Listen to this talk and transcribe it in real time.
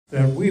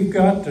that we've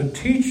got to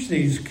teach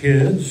these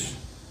kids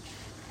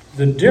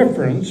the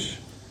difference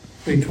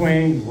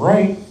between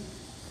right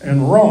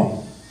and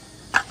wrong.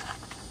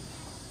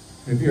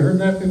 Have you heard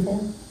that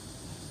before?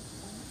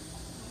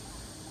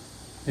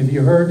 Have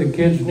you heard the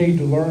kids need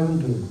to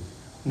learn to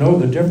know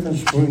the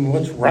difference between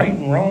what's right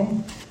and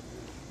wrong?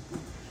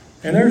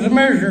 And there's a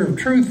measure of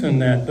truth in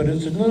that, but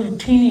it's a little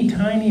teeny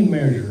tiny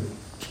measure,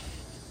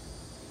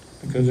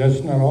 because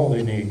that's not all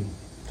they need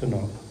to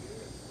know.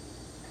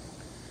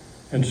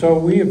 And so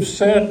we have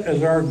set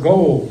as our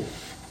goal,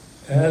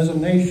 as a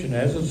nation,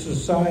 as a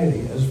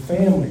society, as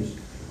families,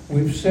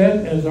 we've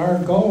set as our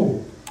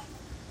goal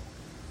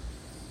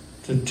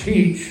to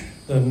teach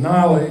the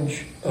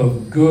knowledge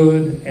of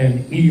good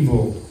and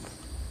evil.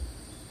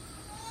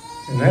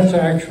 And that's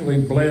actually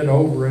bled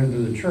over into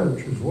the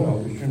church as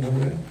well. Did you know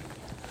that?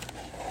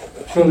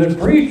 So the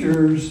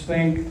preachers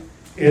think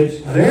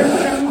it's their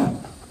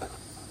job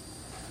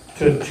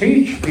to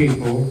teach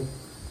people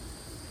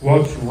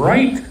what's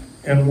right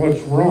and what's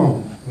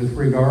wrong with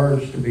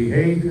regards to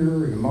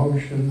behavior,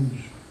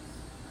 emotions,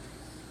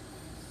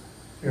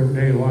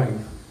 everyday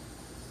life.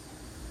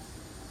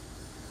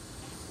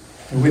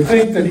 And we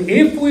think that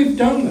if we've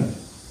done that,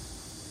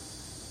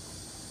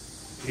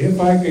 if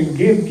I can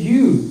give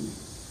you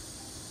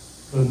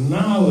the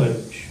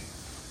knowledge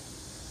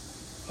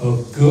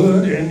of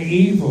good and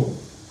evil,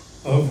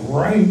 of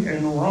right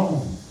and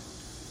wrong,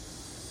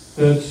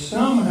 that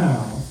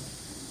somehow,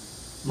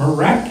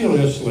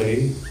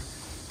 miraculously,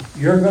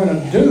 you're going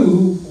to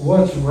do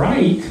what's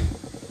right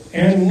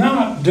and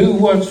not do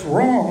what's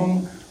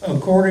wrong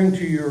according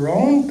to your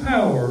own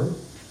power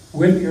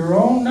with your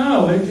own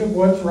knowledge of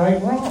what's right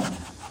and wrong.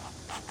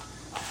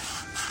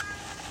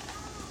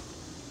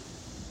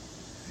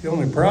 The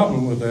only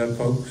problem with that,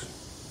 folks,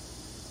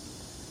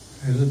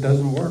 is it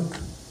doesn't work.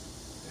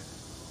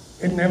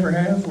 It never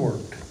has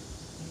worked.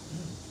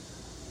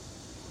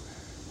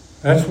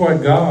 That's why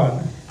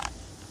God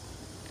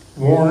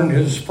warned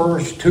his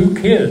first two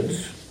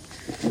kids.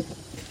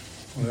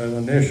 Well,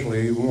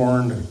 initially he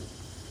warned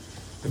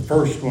the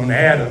first one,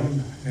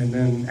 Adam, and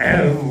then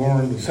Adam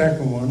warned the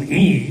second one,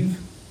 Eve.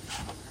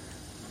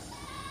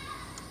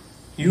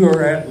 You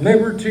are at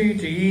liberty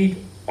to eat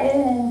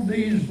all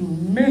these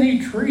many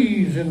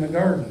trees in the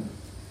garden.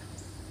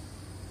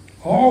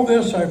 All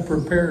this I've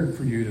prepared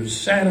for you to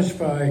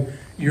satisfy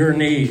your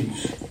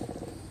needs.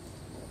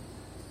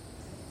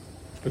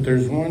 But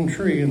there's one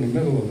tree in the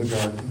middle of the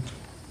garden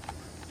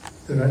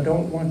that I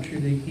don't want you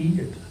to eat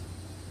it.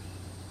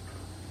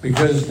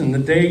 Because in the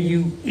day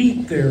you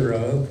eat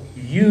thereof,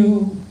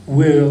 you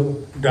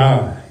will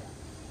die.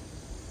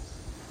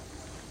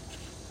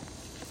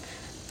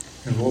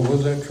 And what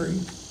was that tree?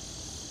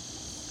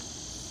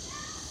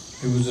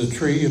 It was a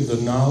tree of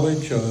the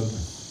knowledge of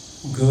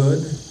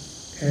good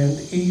and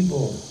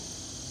evil.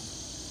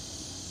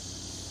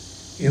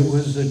 It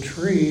was the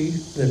tree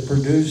that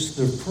produced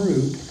the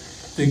fruit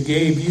that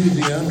gave you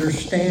the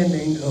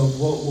understanding of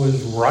what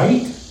was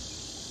right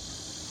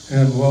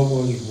and what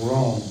was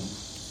wrong.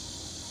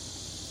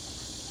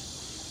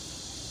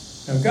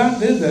 Now, God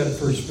did that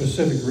for a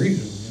specific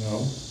reason, you know.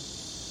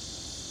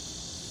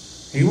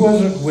 He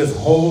wasn't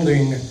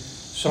withholding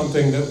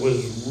something that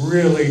was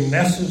really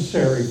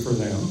necessary for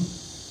them.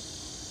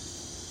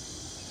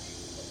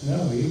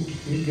 No,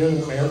 He'd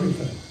given them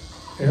everything.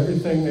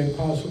 Everything they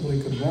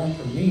possibly could want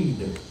or need.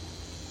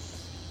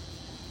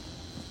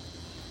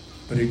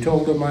 But he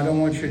told them, I don't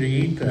want you to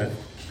eat that,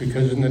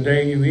 because in the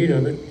day you eat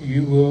of it,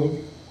 you will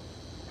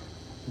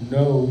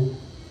know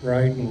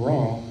right and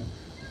wrong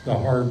the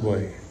hard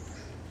way.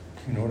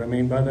 You know what I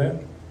mean by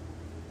that?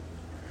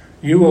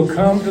 You will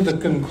come to the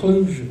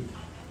conclusion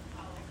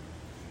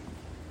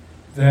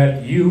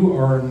that you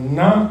are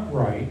not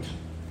right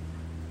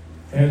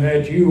and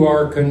that you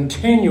are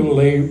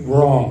continually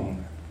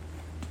wrong.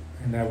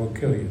 And that will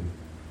kill you.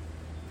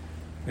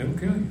 It'll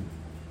kill you.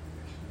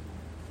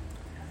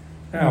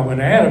 Now,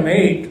 when Adam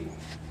ate,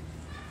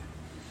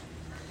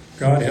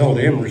 God held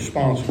him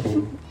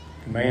responsible.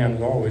 The man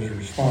is always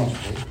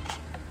responsible.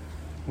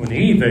 When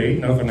Eve ate,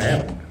 nothing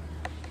happened.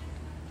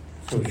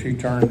 So she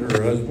turned to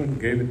her husband,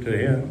 gave it to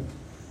him.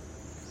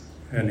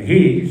 And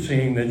he,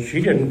 seeing that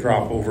she didn't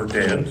drop over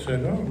dead,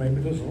 said, oh,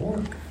 maybe this will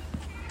work.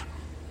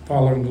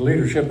 Following the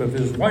leadership of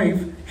his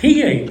wife,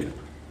 he ate.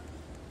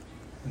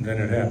 And then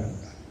it happened.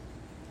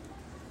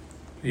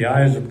 The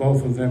eyes of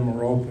both of them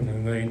were open,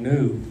 and they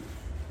knew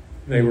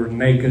they were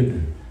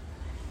naked.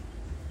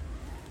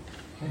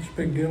 What's the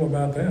big deal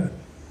about that?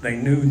 They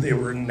knew they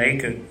were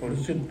naked.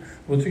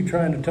 What's he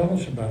trying to tell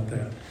us about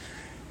that?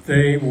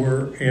 They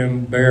were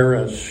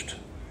embarrassed.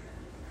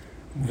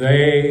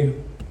 They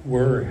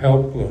were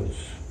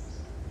helpless.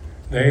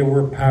 They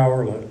were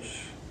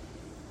powerless.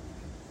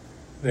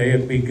 They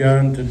had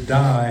begun to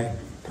die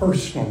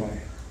personally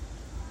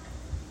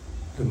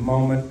the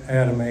moment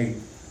Adam ate.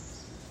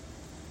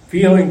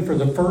 Feeling for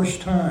the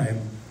first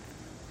time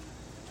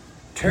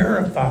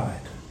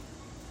terrified,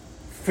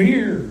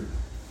 fear,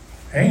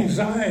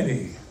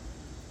 anxiety,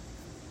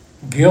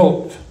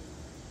 guilt,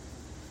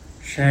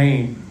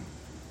 shame,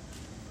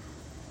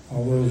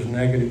 all those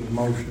negative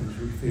emotions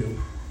we feel.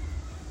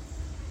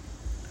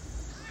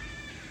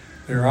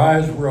 Their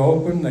eyes were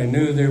open. They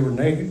knew they were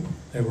naked.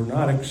 They were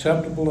not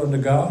acceptable unto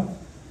God.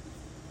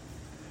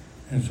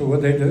 And so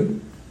what they do?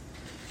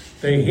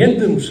 They hid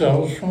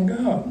themselves from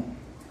God.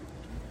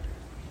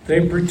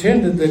 They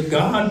pretended that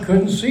God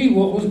couldn't see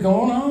what was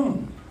going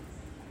on.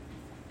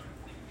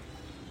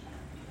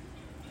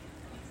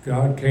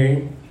 God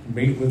came to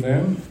meet with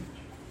them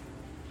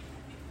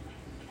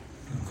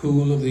in the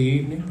cool of the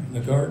evening in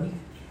the garden.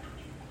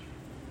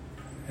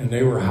 And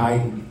they were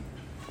hiding.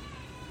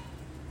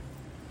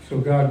 So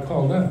God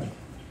called out,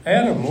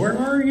 Adam, where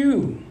are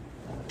you?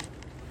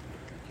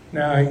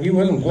 Now, he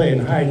wasn't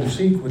playing hide and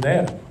seek with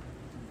Adam.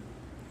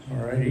 All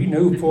right, he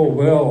knew full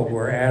well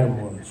where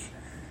Adam was.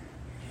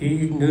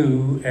 He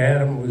knew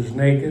Adam was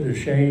naked,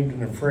 ashamed,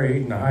 and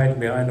afraid, and hiding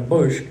behind a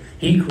bush.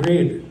 He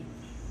created.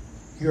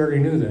 He already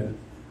knew that.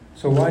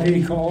 So why did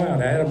he call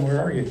out, Adam, where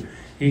are you?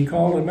 He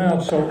called him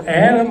out so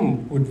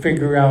Adam would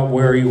figure out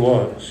where he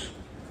was.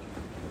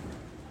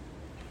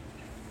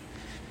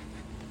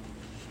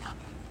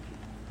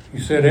 He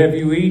said, have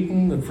you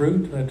eaten the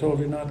fruit that I told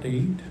you not to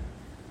eat?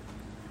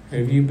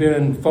 Have you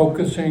been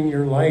focusing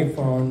your life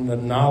on the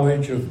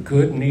knowledge of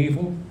good and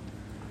evil?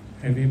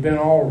 Have you been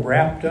all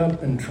wrapped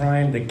up in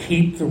trying to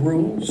keep the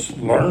rules,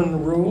 learn the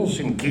rules,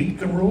 and keep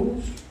the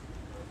rules?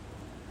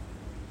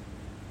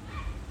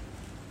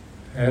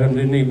 Adam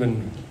didn't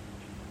even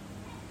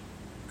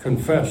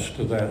confess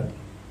to that.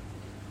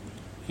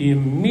 He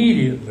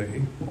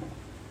immediately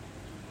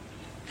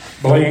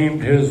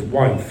blamed his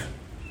wife,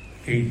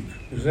 Eve.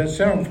 Does that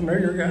sound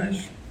familiar,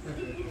 guys?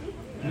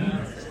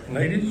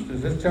 Ladies,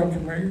 does that sound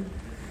familiar?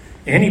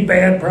 Any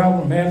bad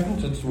problem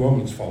happens, it's the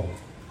woman's fault.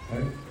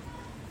 Right?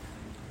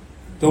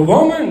 The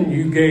woman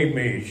you gave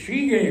me,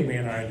 she gave me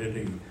an eye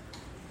to eat.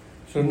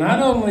 So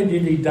not only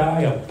did he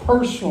die a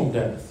personal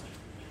death,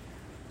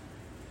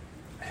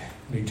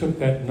 he took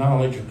that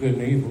knowledge of good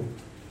and evil,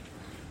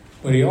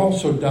 but he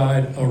also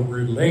died a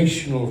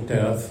relational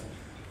death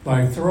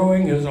by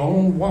throwing his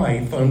own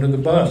wife under the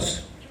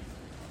bus.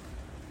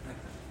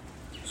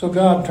 So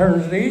God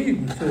turns to Eve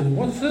and says,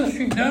 what's this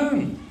you've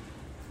done?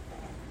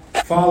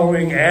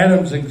 Following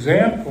Adam's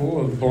example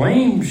of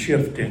blame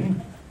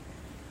shifting,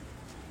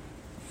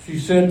 she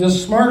said, the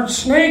smart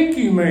snake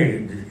you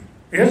made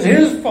is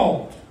his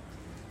fault.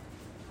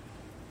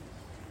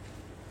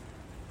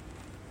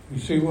 You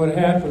see, what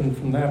happened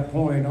from that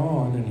point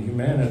on in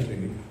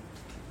humanity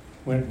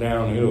went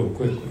downhill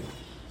quickly.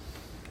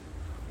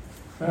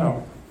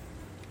 Now,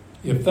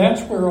 if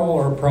that's where all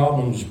our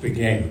problems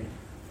began,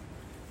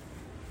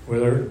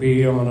 whether it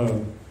be on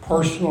a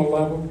personal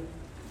level,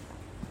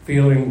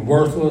 feeling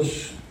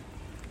worthless,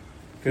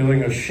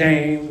 feeling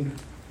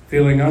ashamed,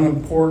 feeling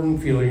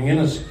unimportant, feeling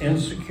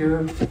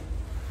insecure,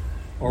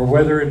 or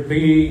whether it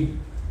be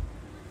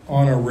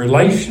on a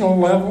relational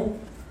level,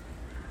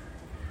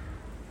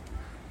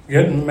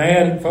 getting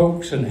mad at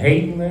folks and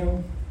hating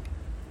them,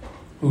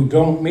 who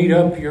don't meet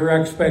up to your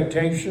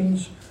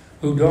expectations,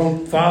 who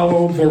don't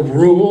follow the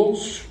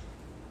rules,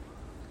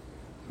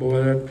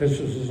 boy, that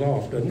pisses us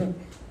off, doesn't it?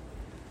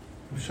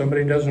 If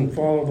somebody doesn't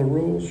follow the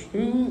rules,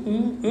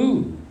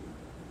 ooh.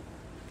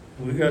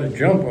 We got to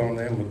jump on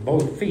them with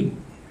both feet.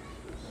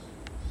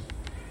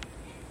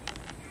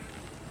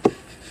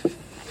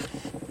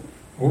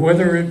 Or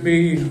whether it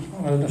be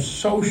on a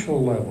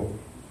social level,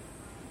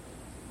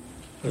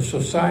 a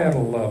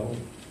societal level,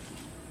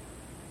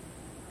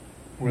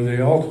 where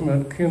the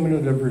ultimate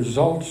cumulative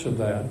results of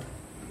that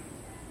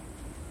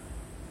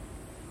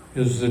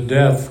is the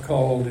death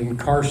called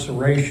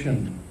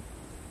incarceration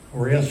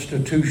or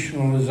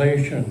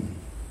institutionalization.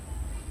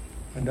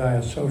 And die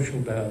a social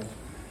death.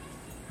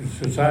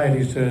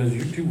 Society says,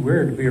 you're too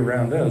weird to be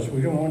around us.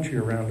 We don't want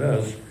you around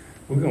us.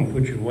 We're going to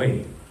put you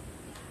away.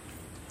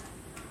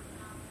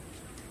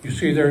 You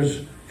see,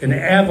 there's an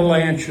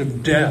avalanche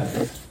of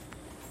death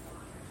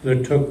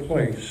that took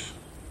place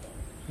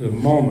the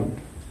moment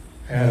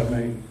Adam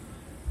ate,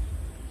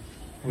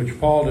 which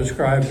Paul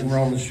describes in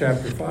Romans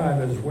chapter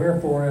 5 as,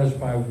 wherefore, as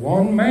by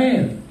one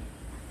man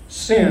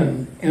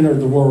sin entered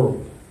the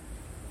world.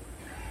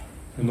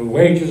 And the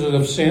wages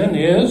of sin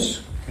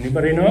is,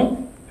 anybody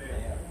know?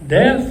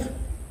 Death.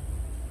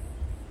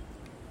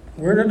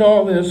 Where did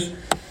all this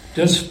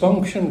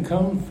dysfunction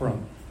come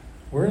from?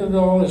 Where did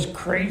all this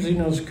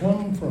craziness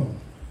come from?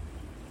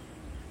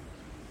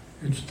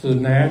 It's the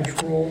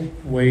natural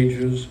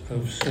wages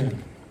of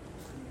sin.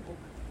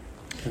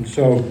 And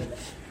so,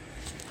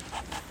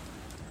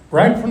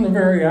 right from the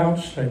very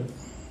outset,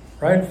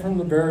 right from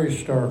the very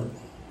start,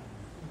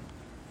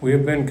 we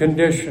have been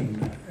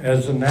conditioned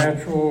as the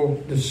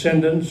natural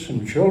descendants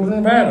and children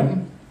of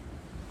Adam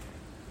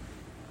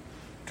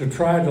to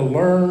try to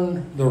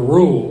learn the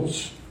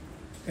rules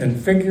and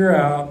figure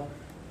out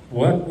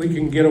what we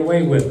can get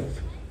away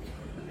with.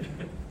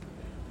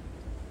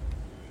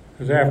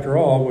 Because after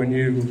all, when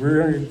you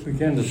really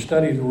begin to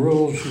study the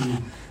rules, you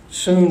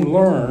soon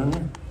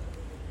learn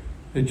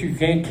that you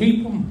can't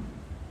keep them.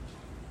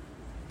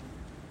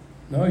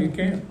 No, you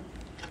can't.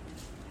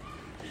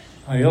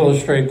 I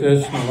illustrate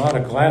this in a lot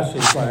of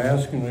classes by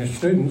asking the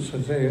students,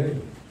 I say, hey,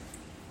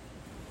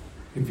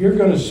 if you're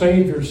going to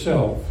save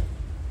yourself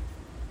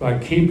by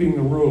keeping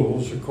the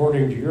rules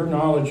according to your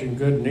knowledge of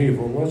good and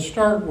evil, let's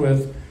start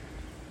with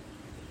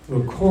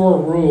the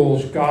core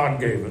rules God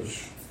gave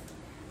us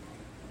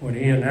when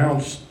He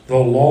announced the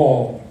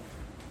law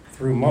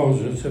through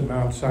Moses at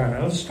Mount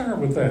Sinai. Let's start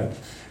with that.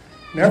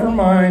 Never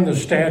mind the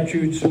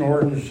statutes and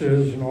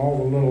ordinances and all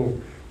the little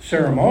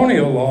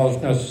ceremonial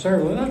laws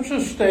necessarily. Let's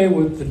just stay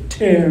with the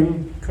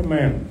 10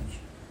 Commandments.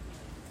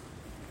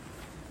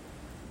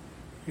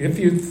 If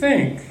you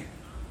think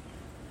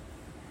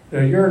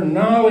that your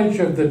knowledge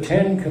of the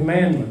 10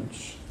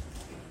 Commandments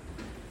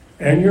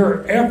and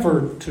your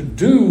effort to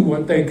do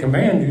what they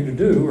command you to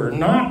do or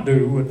not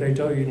do what they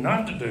tell you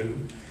not to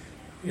do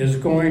is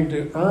going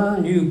to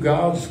earn you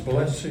God's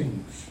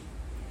blessings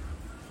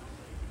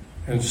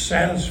and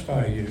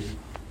satisfy you,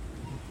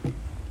 you've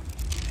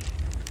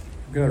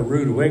got a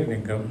rude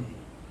awakening coming.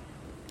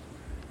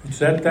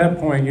 It's at that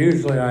point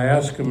usually I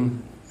ask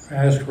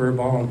for a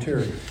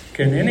volunteer.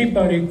 Can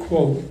anybody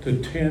quote the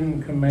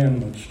 10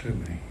 Commandments to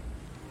me?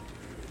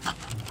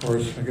 Of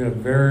course, I got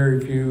very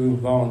few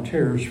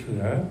volunteers for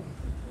that.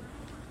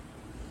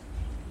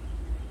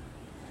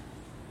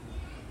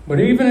 But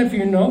even if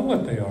you know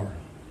what they are,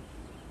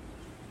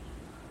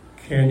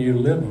 can you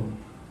live them?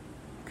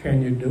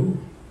 Can you do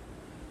them?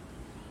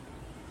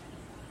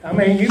 I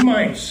mean, you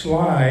might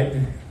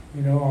slide,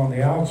 on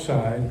the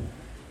outside,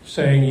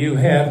 saying you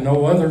have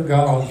no other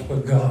gods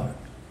but God,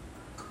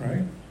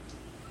 right?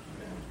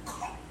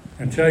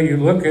 Until you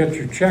look at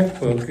your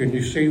checkbook and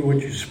you see what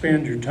you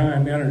spend your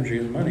time, energy,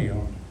 and money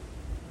on.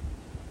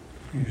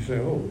 You say,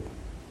 oh,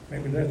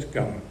 maybe that's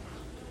God.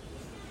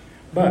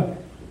 But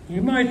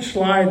you might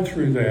slide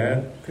through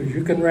that because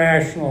you can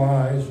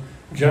rationalize,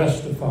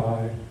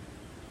 justify,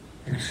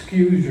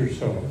 excuse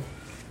yourself.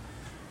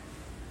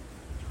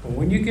 But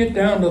when you get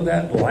down to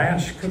that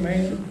last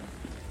command,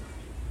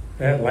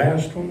 that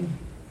last one,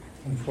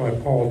 that's why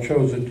Paul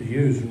chose it to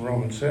use in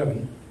Romans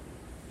 7,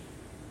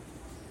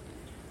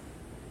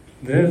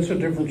 then it's a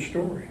different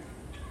story.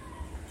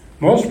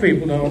 Most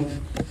people don't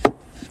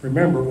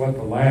remember what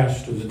the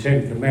last of the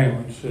 10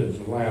 Commandments is,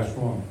 the last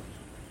one.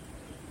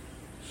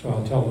 So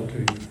I'll tell it to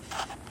you.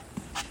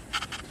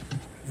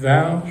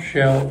 Thou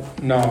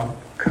shalt not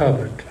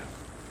covet.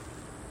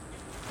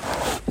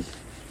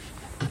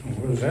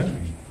 What does that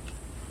mean?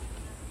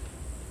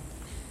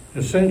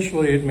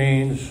 Essentially, it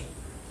means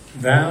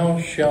thou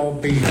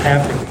shalt be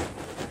happy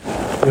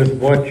with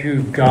what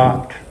you've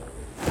got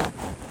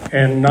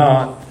and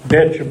not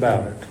bitch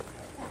about it.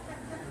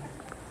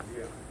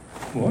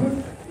 What?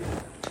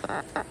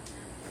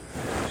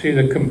 See,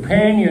 the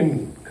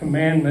companion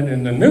commandment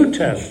in the New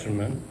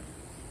Testament,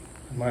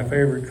 my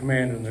favorite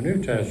command in the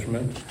New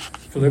Testament,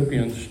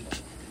 Philippians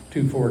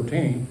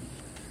 2:14,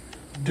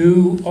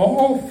 do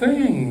all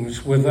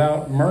things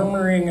without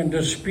murmuring and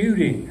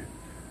disputing.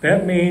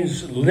 That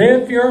means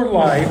live your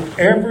life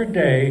every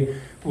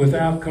day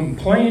without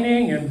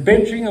complaining and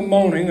bitching and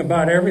moaning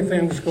about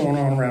everything that's going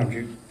on around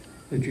you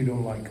that you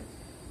don't like.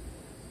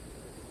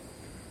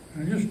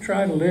 And just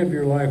try to live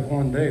your life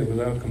one day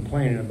without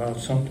complaining about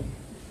something.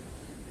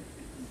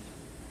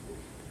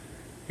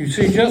 You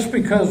see, just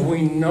because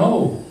we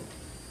know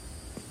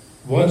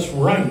what's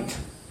right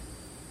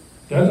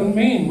doesn't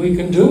mean we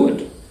can do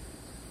it.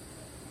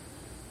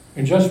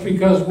 And just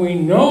because we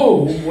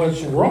know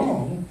what's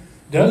wrong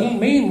doesn't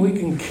mean we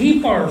can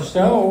keep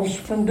ourselves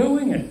from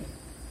doing it.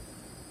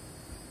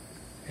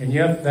 And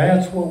yet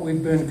that's what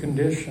we've been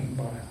conditioned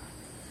by.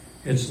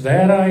 It's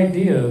that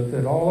idea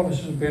that all of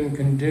us have been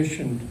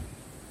conditioned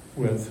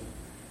with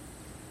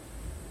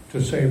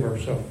to save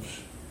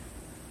ourselves.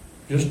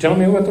 Just tell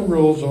me what the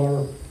rules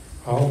are.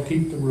 I'll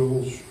keep the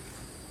rules.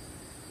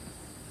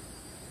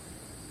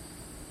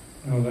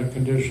 No, that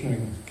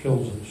conditioning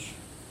kills us.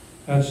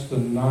 That's the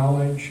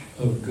knowledge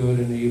of good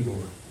and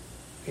evil.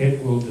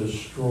 It will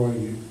destroy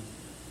you.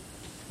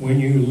 When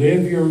you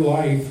live your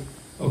life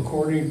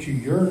according to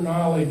your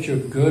knowledge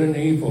of good and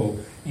evil,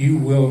 you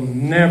will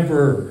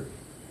never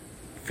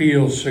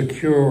feel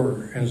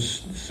secure and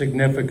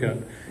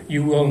significant.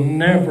 You will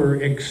never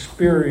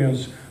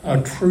experience a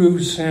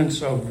true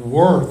sense of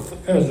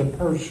worth as a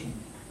person.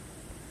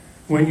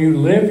 When you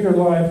live your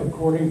life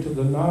according to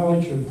the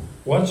knowledge of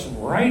what's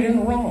right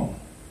and wrong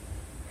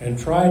and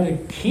try to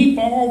keep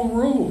all the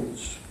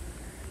rules,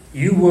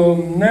 you will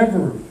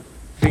never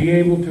be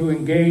able to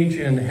engage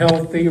in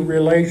healthy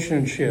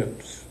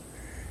relationships.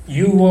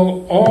 You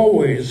will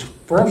always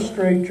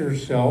frustrate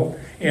yourself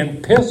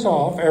and piss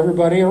off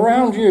everybody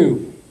around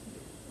you.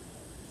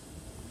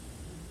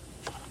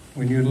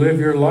 When you live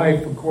your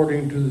life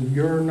according to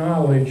your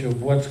knowledge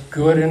of what's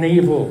good and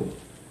evil,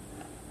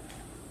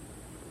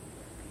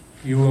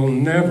 you will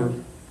never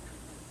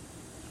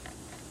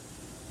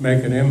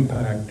make an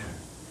impact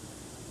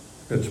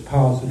that's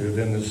positive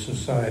in the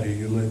society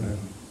you live in.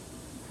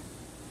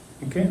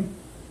 You can't.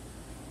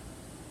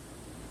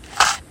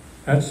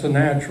 That's the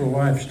natural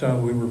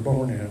lifestyle we were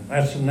born in.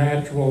 That's the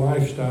natural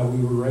lifestyle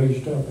we were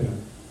raised up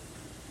in.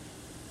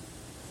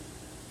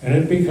 And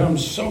it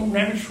becomes so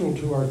natural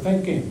to our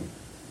thinking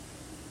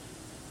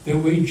that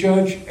we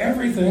judge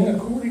everything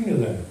according to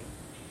that.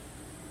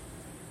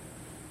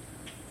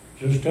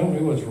 Just tell me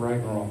what's right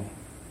and wrong.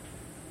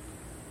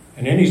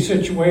 And any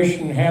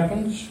situation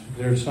happens,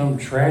 there's some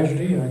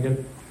tragedy, and I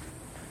get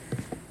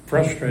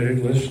frustrated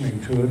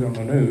listening to it on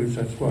the news.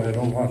 That's why I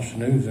don't watch the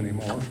news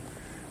anymore.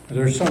 If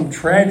there's some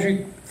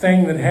tragic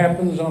thing that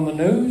happens on the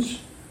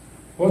news,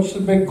 what's the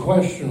big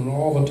question with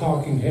all the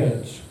talking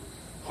heads?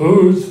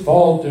 Whose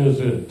fault is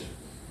it?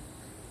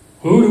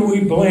 Who do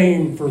we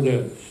blame for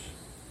this?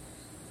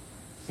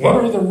 What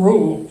are the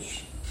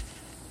rules?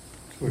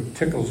 That's what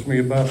tickles me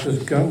about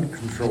this gun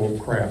control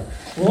crap.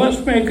 Well,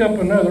 let's make up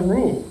another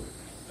rule.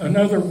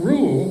 Another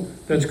rule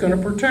that's going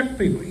to protect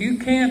people. You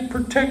can't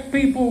protect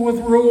people with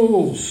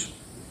rules.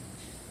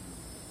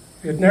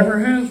 It never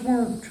has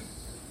worked.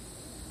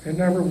 It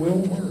never will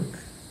work.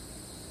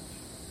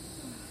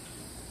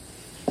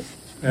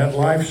 That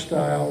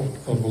lifestyle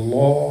of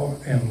law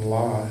and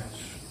lies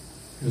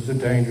is a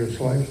dangerous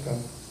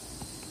lifestyle.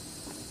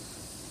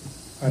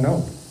 I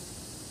know,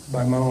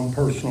 by my own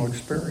personal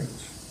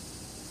experience.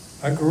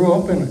 I grew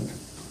up in it.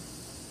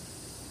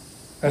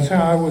 That's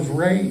how I was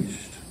raised,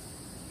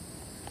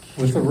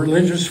 with a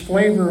religious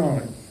flavor on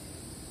it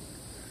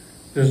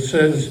that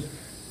says,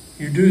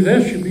 you do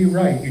this, you'll be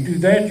right. You do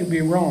that, you'll be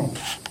wrong.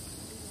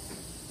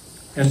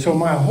 And so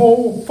my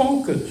whole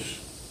focus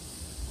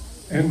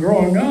in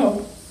growing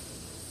up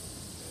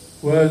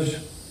was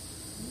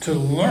to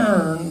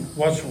learn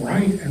what's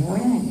right and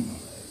wrong,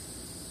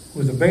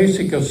 with the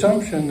basic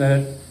assumption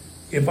that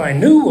if I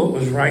knew what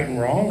was right and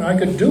wrong, I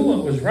could do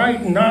what was right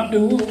and not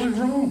do what was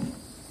wrong.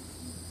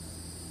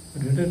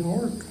 But it didn't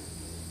work.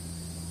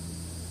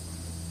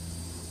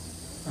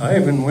 I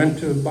even went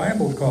to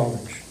Bible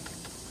college,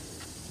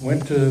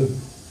 went to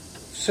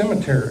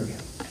seminary,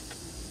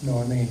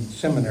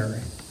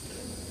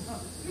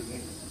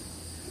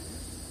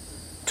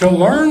 to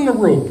learn the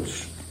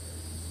rules.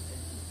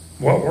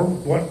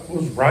 What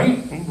was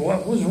right and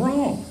what was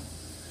wrong.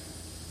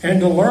 And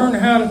to learn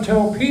how to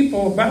tell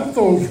people about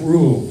those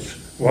rules,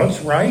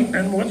 what's right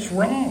and what's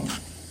wrong.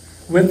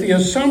 With the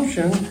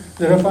assumption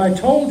that if I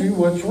told you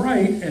what's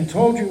right and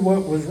told you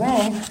what was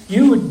wrong,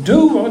 you would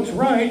do what's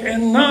right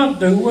and not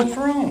do what's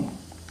wrong.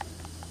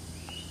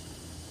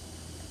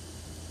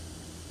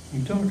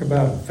 You talk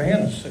about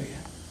fantasy.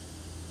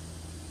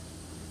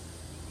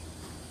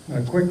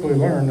 I quickly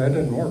learned that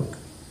didn't work.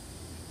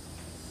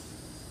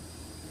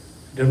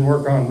 It didn't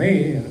work on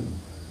me, and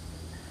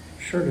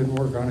it sure didn't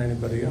work on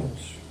anybody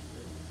else.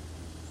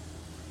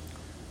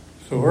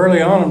 So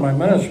early on in my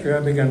ministry,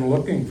 I began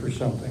looking for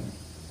something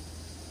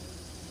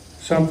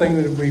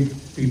that would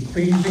be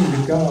pleasing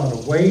to God, a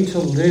way to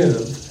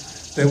live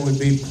that would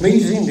be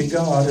pleasing to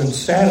God and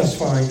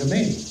satisfying to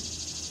me.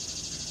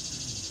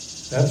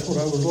 That's what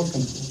I was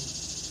looking for.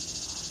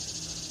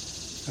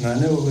 And I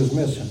knew it was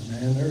missing.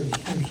 Man, there's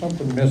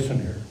something missing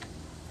here.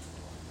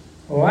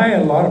 Well, I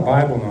had a lot of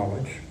Bible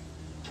knowledge.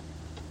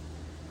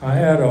 I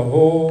had a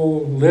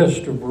whole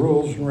list of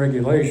rules and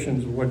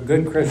regulations of what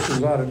good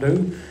Christians ought to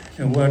do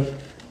and what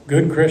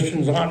good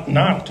Christians ought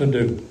not to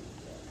do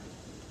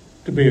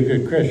to be a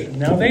good Christian.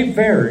 Now, they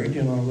varied.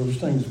 Those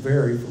things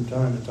vary from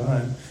time to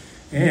time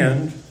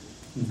and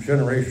from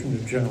generation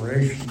to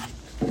generation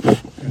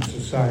and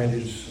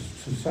society to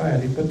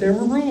society. But there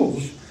were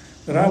rules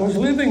that I was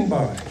living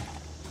by.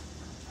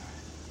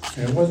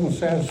 And it wasn't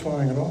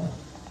satisfying at all.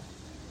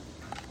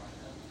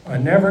 I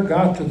never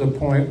got to the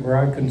point where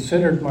I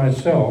considered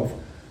myself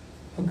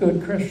a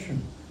good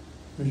Christian.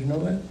 Did you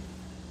know that?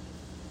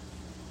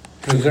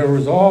 Because there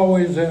was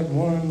always that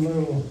one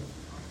little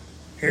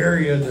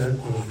area that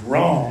was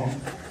wrong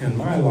in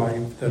my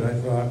life that I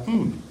thought,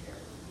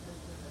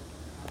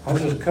 I'll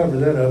just cover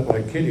that up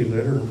like kitty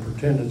litter and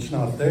pretend it's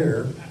not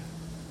there,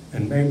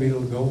 and maybe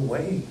it'll go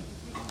away.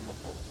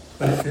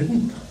 But it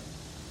didn't.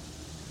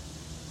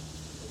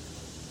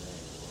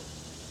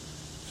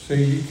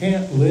 See, you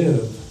can't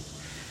live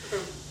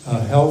a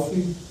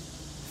healthy,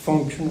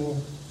 functional,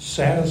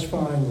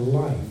 satisfying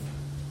life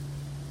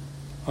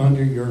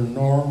under your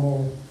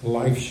normal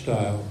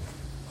lifestyle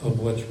of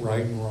what's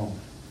right and wrong,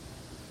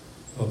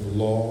 of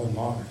law and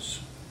lies.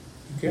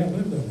 You can't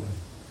live that way.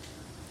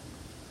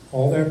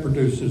 All that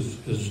produces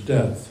is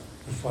death.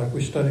 Just like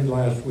we studied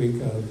last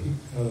week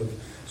of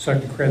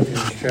 2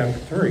 Corinthians chapter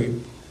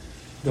 3,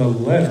 the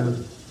letter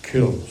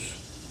kills,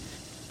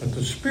 but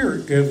the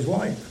Spirit gives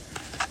life.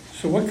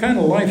 So what kind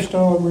of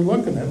lifestyle are we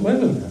looking at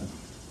living in?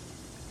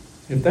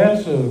 If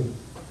that's a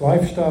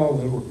lifestyle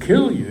that will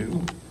kill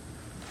you,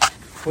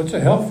 what's a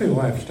healthy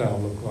lifestyle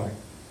look like?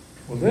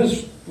 Well,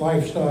 this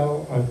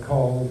lifestyle I've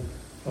called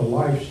a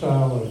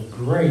lifestyle of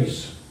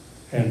grace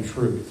and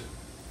truth.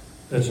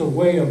 That's a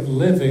way of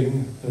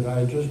living that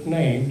I just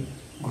named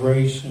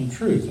grace and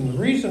truth. And the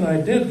reason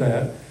I did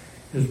that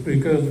is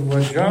because of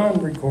what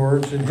John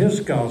records in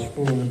his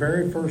gospel in the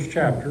very first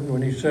chapter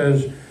when he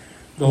says,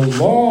 the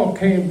law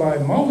came by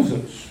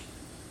Moses,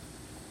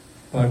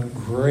 but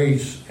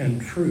grace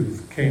and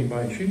truth came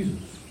by Jesus.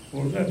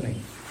 What does that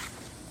mean?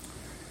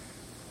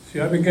 See,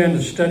 I began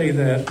to study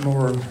that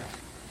more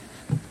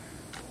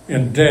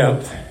in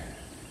depth,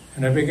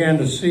 and I began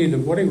to see that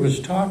what he was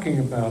talking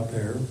about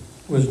there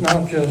was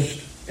not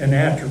just an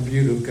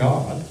attribute of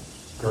God,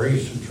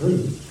 grace and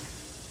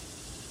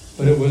truth,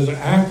 but it was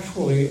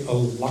actually a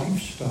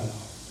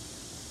lifestyle,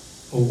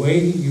 a way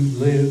you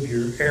live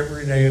your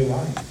everyday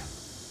life.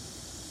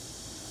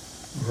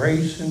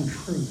 Grace and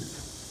truth.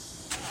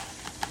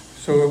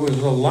 So it was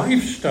a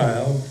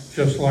lifestyle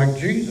just like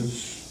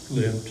Jesus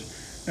lived.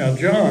 Now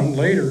John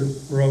later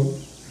wrote,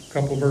 a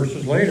couple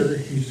verses later,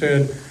 he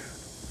said,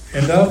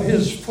 and of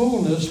his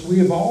fullness we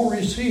have all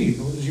received.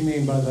 What does he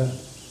mean by that?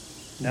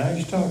 Now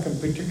he's talking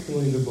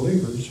particularly to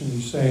believers, and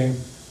he's saying,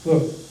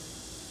 look,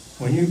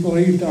 when you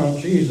believed on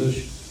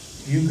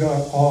Jesus, you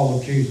got all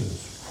of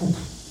Jesus.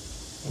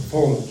 The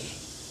fullness.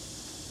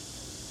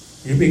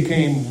 You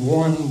became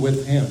one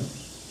with him.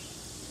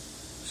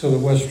 So that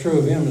what's true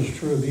of him is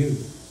true of you.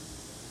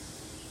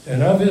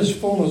 And of his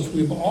fullness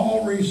we've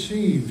all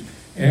received,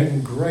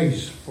 and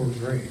grace for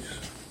grace.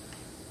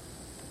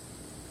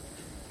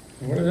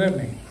 What does that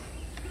mean?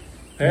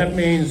 That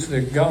means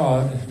that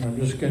God, and I'm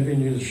just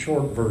giving you the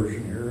short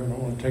version here, I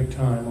don't want to take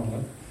time on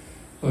it,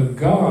 but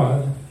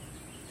God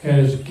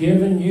has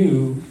given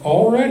you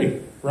already,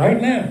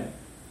 right now,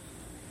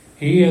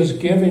 he has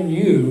given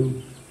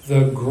you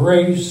the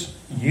grace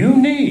you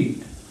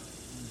need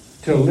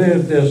to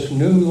live this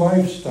new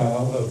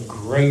lifestyle of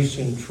grace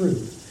and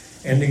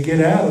truth, and to get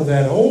out of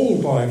that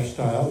old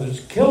lifestyle that's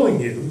killing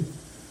you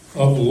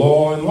of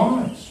law and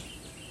lies.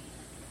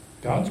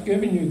 God's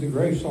given you the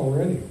grace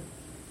already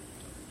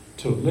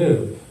to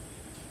live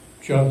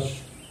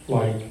just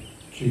like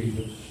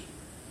Jesus.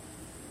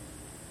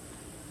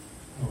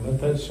 Now let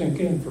that sink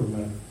in for a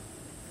minute.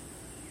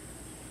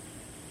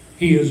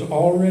 He has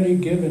already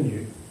given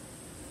you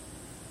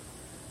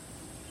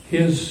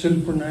his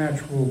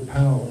supernatural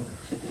power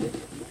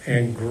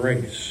and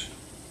grace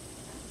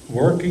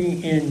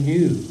working in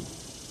you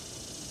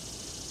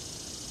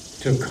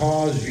to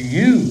cause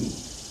you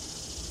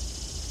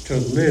to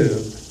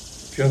live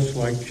just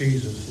like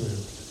Jesus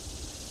lived.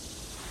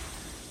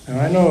 And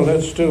I know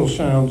that still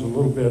sounds a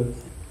little bit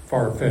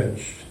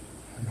far-fetched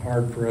and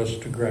hard for us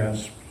to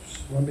grasp. So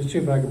let me see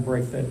if I can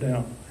break that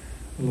down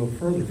a little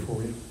further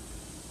for you.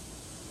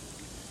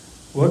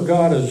 What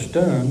God has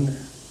done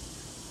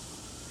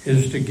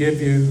is to give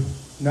you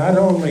not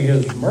only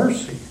his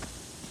mercy,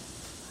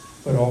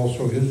 but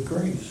also his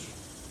grace.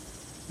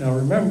 Now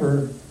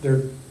remember,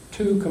 they're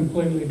two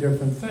completely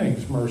different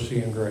things, mercy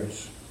and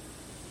grace.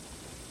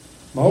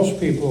 Most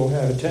people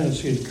have a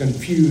tendency to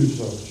confuse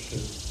those two.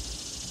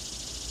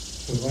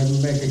 So let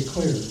me make it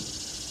clear.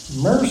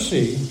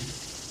 Mercy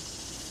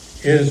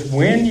is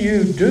when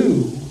you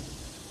do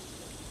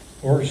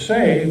or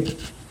say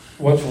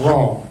what's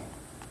wrong.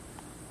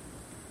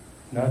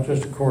 Not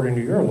just according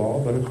to your law,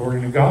 but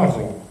according to God's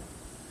law.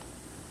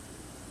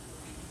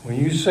 When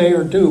you say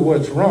or do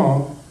what's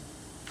wrong,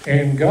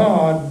 and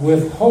God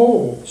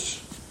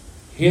withholds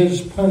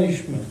his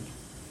punishment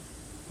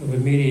of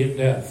immediate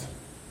death.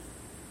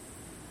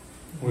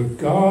 When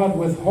God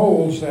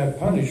withholds that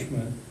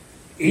punishment,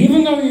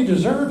 even though you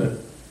deserve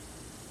it,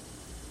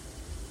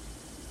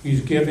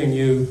 he's giving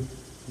you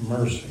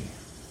mercy.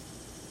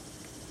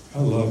 I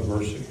love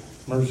mercy.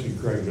 Mercy is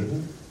great,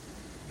 isn't it?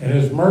 And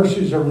his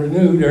mercies are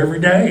renewed every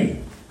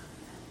day.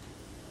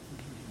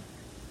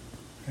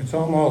 It's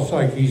almost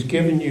like he's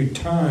giving you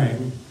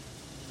time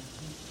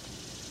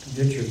to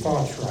get your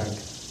thoughts right.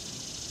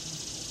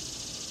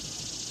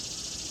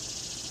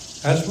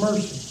 That's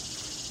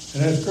mercy.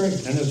 And that's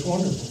great. And it's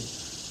wonderful.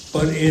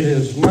 But it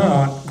is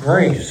not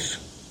grace.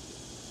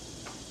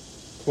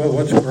 Well,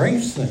 what's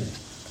grace then?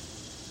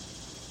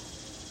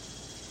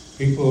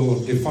 People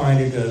define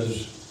it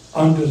as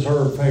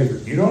undeserved favor.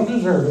 You don't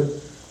deserve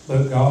it,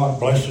 but God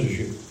blesses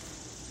you.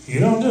 You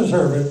don't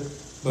deserve it,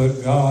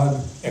 but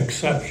God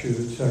accepts you,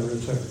 etc.,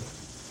 etc.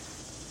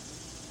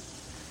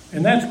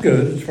 And that's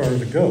good as far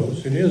as it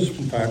goes. It is,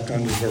 in fact,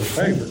 undeserved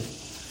favor.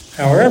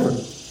 However,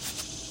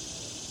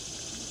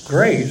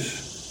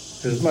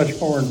 grace is much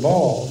more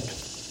involved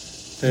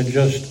than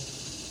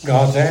just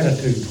God's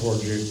attitude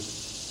towards you.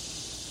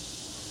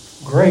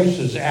 Grace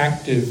is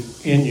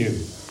active in you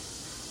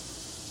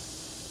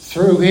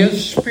through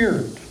his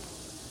Spirit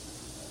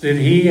that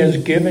he has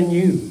given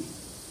you,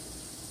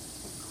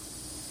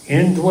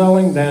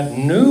 indwelling that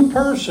new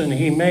person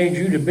he made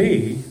you to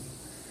be.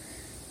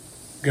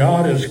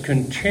 God is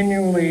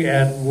continually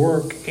at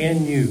work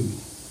in you,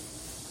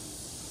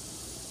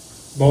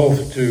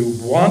 both to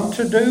want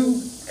to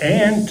do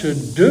and to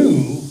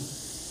do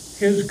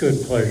his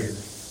good pleasure.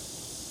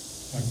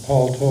 Like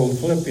Paul told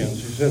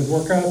Philippians, he said,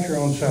 work out your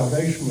own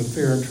salvation with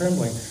fear and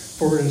trembling,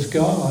 for it is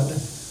God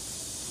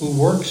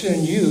who works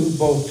in you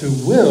both to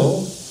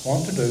will,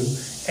 want to do,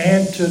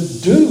 and to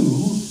do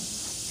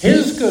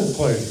his good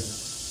pleasure.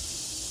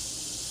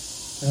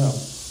 Now,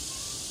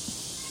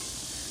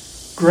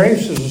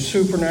 grace is a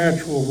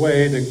supernatural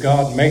way that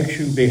God makes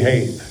you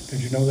behave. Did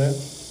you know that?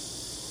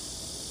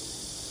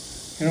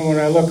 You know, when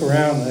I look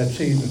around and I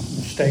see the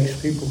mistakes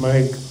people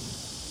make,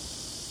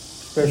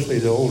 especially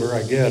the older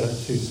I get, I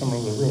see some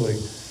of the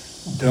really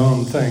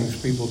dumb things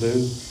people do.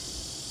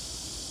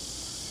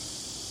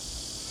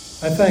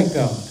 I thank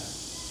God.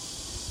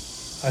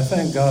 I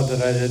thank God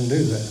that I didn't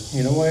do that.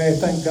 You know why I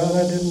thank God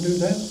I didn't do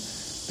that?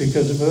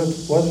 Because if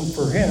it wasn't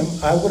for Him,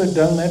 I would have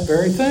done that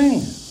very thing.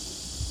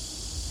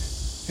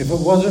 If it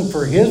wasn't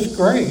for His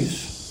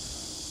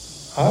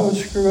grace, I would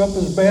screw up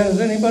as bad as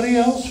anybody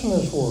else in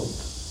this world.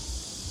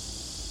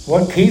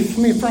 What keeps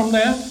me from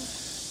that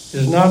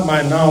is not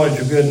my knowledge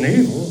of good and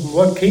evil.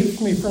 What keeps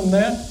me from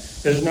that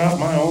is not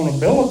my own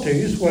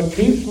abilities. What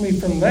keeps me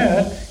from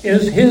that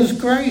is His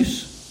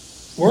grace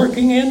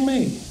working in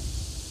me.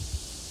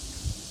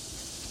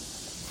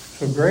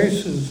 So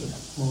grace is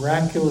the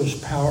miraculous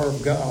power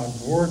of God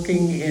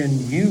working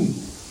in you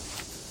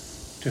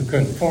to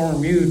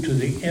conform you to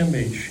the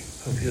image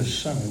of His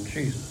Son,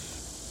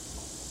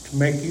 Jesus, to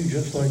make you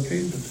just like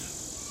Jesus.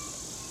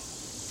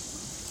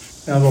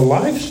 Now, the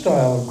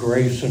lifestyle of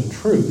grace and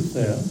truth,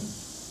 then,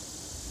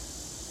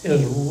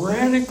 is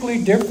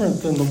radically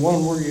different than the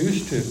one we're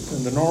used to,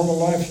 than the normal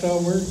lifestyle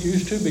we're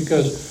used to,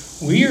 because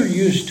we are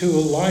used to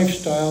a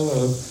lifestyle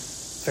of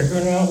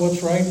figuring out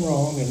what's right and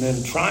wrong and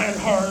then trying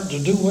hard to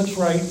do what's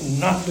right and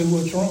not do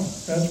what's wrong.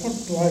 That's what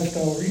the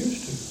lifestyle we're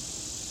used to.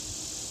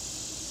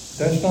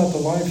 That's not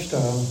the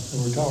lifestyle that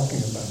we're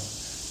talking about.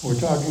 We're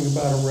talking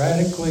about a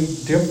radically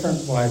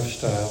different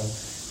lifestyle,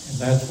 and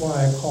that's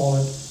why I call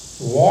it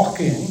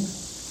walking,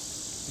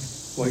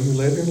 the way you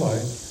live your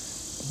life,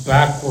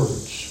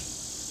 backwards.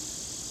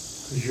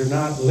 Because you're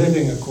not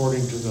living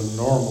according to the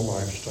normal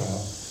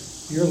lifestyle.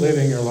 You're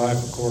living your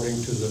life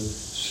according to the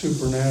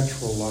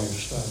supernatural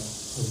lifestyle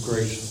of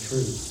grace and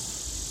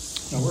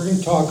truth. Now, we're going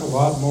to talk a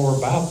lot more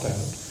about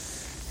that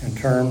in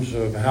terms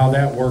of how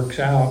that works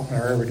out in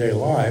our everyday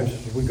lives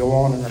as we go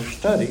on in our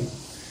study.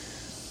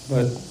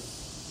 But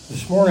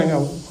this morning, I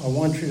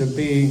want you to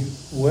be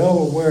well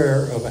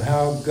aware of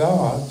how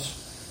God's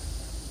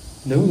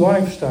new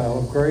lifestyle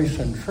of grace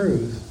and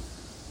truth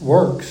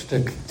works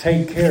to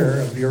take care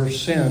of your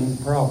sin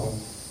problem.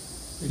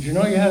 Did you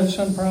know you had a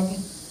sin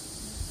problem?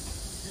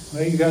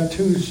 Well, you got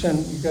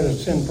a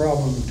sin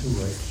problem in two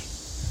ways.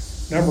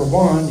 Number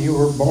one, you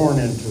were born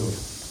into it.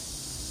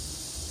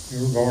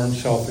 You were born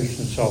selfish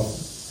and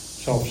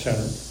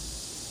self-centered.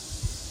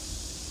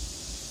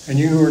 And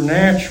you were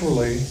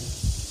naturally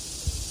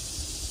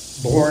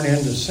born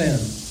into sin.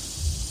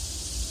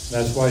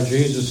 That's why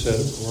Jesus said,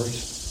 of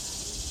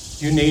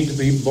course, you need to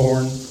be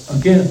born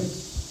again.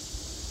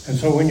 And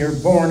so when you're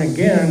born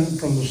again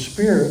from the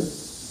Spirit,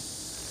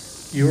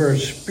 you are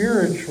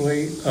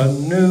spiritually a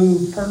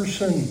new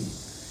person,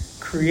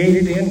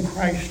 created in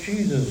Christ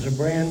Jesus, a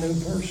brand new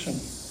person.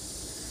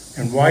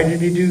 And why did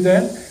He do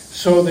that?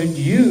 So that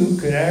you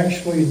could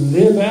actually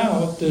live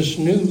out this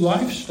new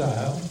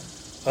lifestyle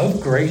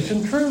of grace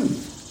and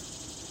truth.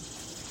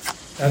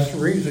 That's the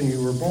reason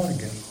you were born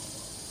again.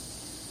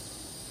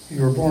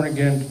 You were born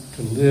again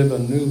to live a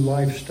new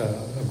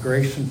lifestyle of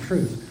grace and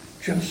truth,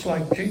 just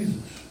like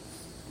Jesus.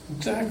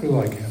 Exactly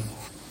like Him.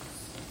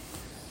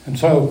 And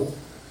so,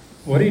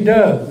 what He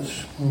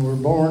does when we're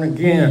born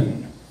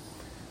again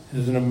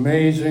is an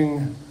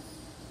amazing,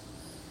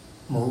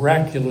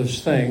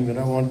 miraculous thing that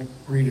I want to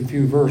read a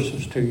few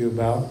verses to you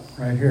about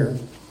right here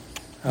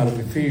out of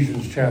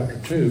Ephesians chapter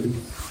 2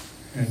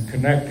 and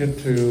connect it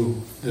to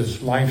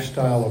this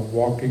lifestyle of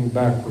walking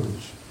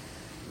backwards.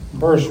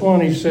 Verse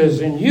 1, he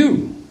says, "In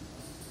you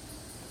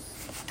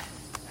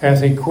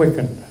hath He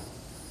quickened."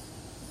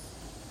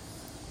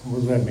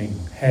 What does that mean?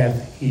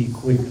 Hath He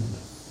quickened?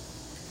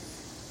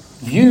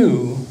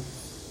 You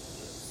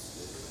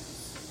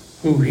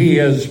who He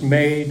has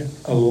made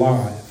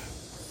alive.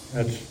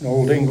 That's an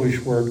old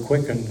English word,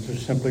 quickened. It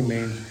just simply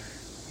means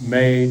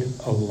made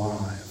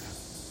alive.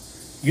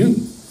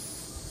 You,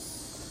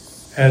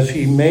 as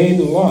He made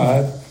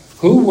alive,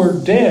 who were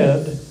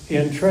dead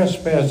in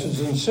trespasses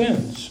and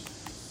sins,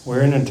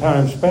 wherein in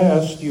times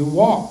past you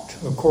walked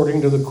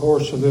according to the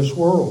course of this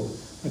world,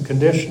 the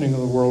conditioning of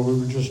the world we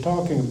were just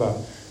talking about,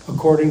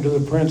 according to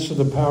the prince of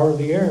the power of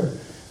the air,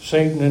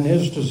 Satan and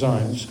his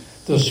designs,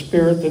 the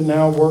spirit that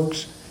now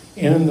works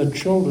in the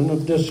children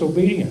of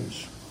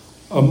disobedience,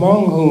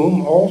 among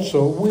whom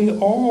also we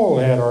all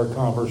had our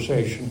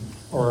conversation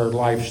or our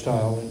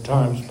lifestyle in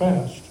times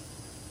past,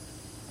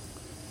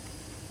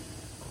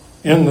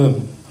 in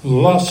the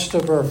lust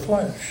of our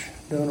flesh,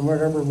 doing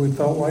whatever we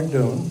felt like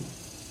doing,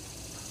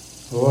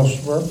 the lust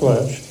of our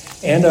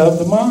flesh, and of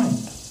the mind,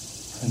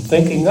 and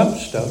thinking up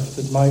stuff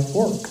that might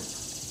work,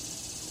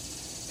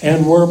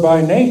 and were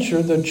by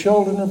nature the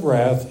children of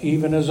wrath,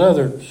 even as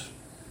others,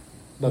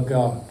 but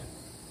God.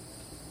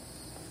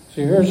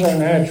 See, here's our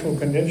natural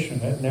condition,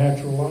 that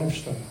natural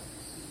lifestyle.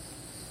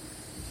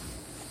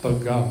 But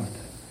God.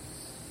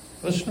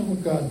 Listen to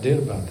what God did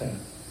about that.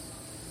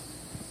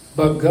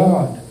 But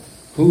God,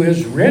 who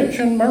is rich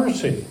in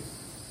mercy.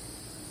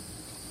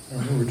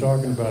 Remember, we were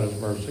talking about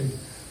His mercy.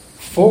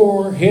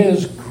 For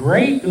His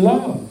great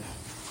love,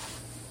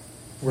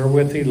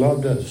 wherewith He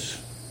loved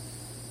us,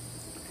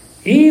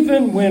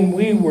 even when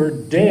we were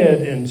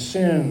dead in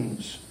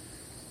sins,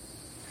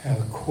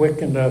 hath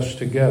quickened us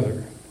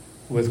together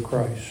with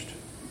Christ.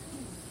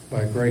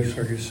 By grace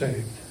are you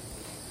saved.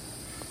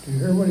 Do you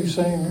hear what he's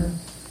saying here?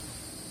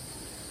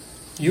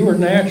 You were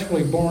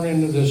naturally born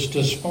into this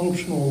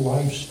dysfunctional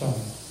lifestyle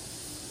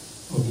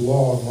of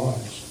law and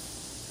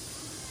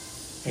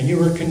lies. And you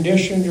were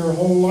conditioned your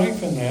whole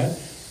life in that,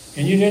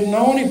 and you didn't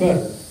know any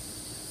better.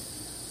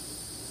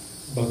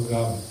 But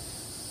God.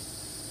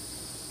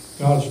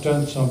 God's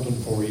done something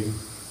for you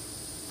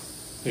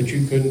that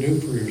you couldn't do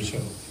for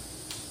yourself.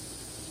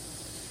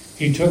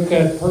 He took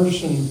that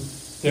person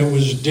that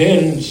was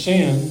dead in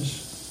sins,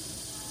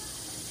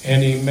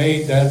 and he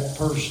made that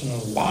person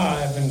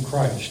alive in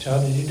Christ. How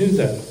did he do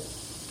that?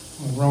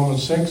 In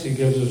Romans 6, he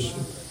gives us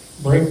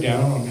a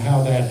breakdown on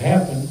how that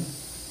happened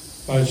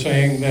by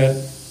saying that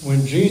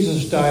when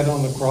Jesus died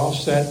on the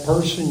cross, that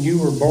person you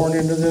were born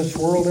into this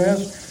world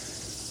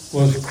as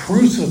was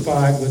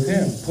crucified with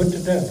him, put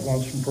to death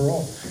once and for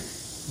all,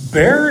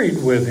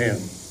 buried with him.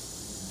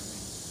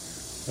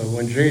 But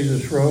when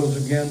Jesus rose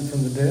again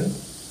from the dead,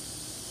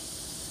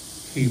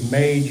 he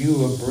made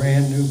you a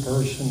brand new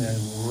person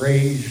and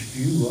raised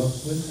you up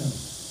with him.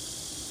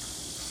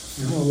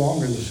 You're no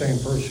longer the same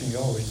person you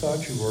always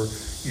thought you were.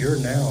 You're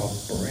now a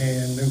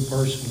brand new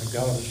person that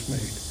God has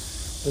made.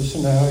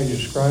 Listen to how he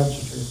describes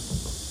it here.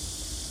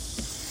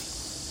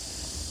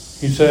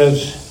 He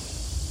says,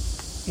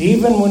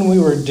 even when we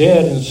were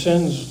dead in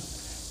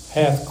sins,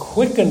 hath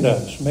quickened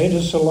us, made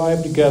us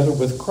alive together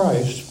with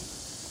Christ.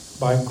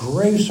 By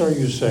grace are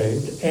you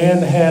saved,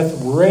 and hath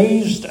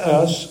raised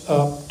us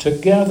up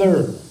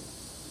together,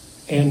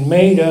 and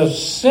made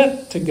us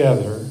sit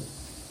together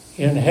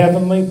in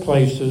heavenly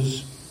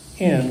places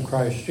in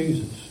Christ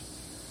Jesus.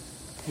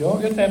 You all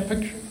get that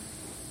picture?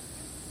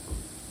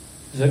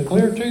 Is that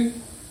clear to you?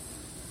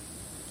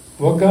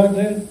 What God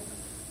did?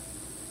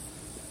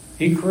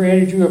 He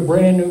created you a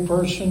brand new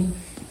person,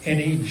 and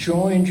he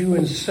joined you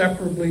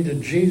inseparably to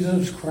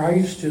Jesus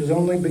Christ, his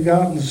only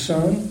begotten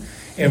Son.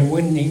 And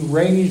when he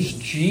raised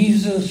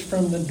Jesus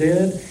from the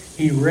dead,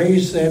 he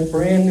raised that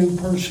brand new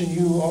person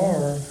you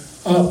are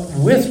up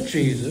with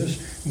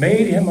Jesus,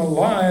 made him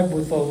alive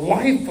with the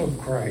life of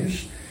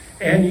Christ,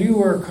 and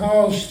you are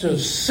caused to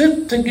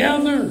sit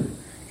together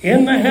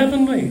in the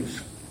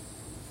heavenlies.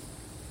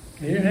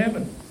 In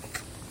heaven.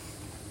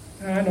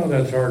 Now, I know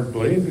that's hard to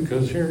believe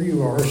because here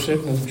you are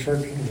sitting in the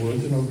church in the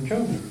woods in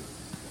Okeechobee.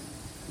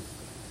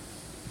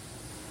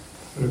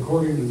 But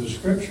according to the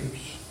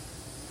scriptures,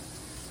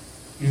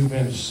 you've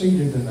been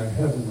seated in the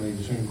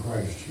heavenlies in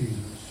Christ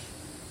Jesus.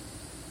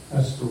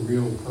 That's the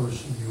real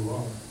person you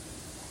are.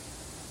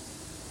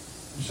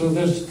 So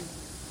this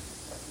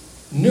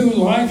new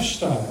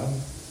lifestyle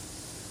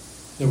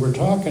that we're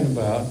talking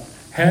about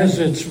has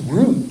its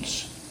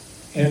roots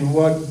in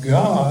what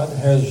God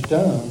has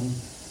done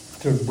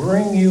to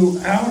bring you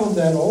out of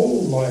that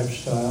old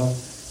lifestyle,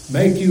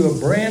 make you a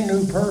brand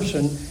new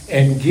person,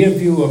 and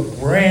give you a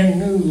brand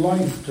new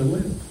life to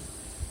live.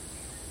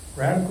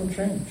 Radical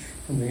change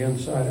from the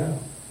inside out.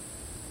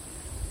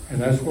 And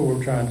that's what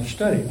we're trying to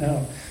study.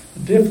 Now, the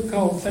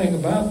difficult thing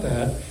about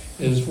that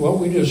is what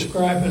we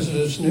describe as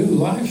this new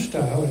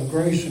lifestyle in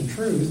grace and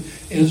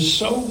truth is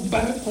so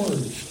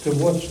backwards to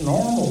what's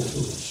normal to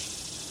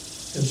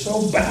us. It's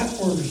so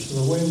backwards to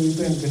the way we've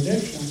been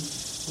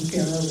conditioned, we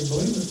can't hardly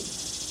believe it.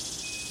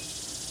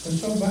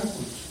 It's so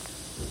backwards.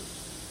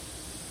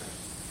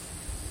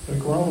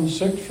 Like Romans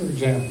 6, for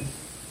example.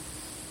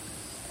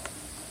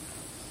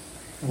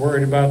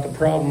 Worried about the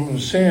problem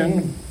of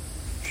sin.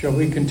 Shall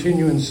we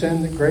continue in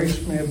sin that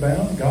grace may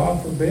abound?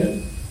 God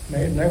forbid.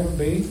 May it never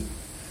be.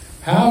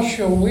 How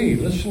shall we,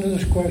 listen to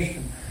this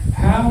question,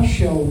 how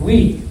shall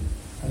we,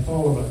 that's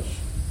all of us,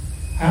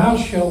 how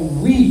shall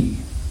we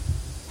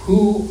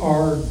who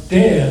are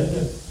dead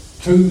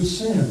to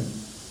sin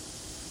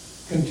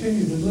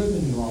continue to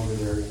live any longer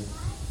therein?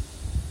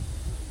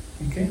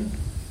 You can't.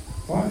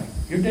 Why?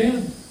 You're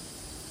dead.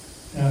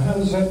 Now, how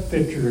does that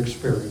fit your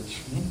experience?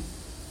 You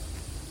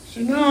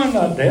say, no, I'm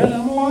not dead.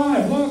 I'm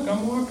alive. Look,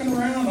 I'm walking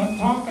around. I'm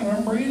talking.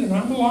 I'm breathing.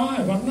 I'm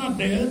alive. I'm not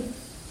dead.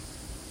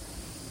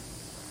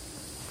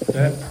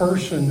 That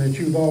person that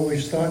you've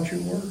always thought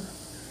you were,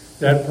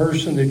 that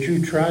person that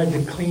you tried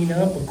to clean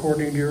up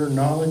according to your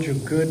knowledge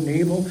of good and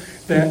evil,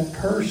 that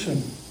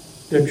person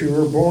that you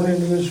were born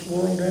into this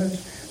world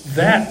as,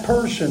 that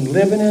person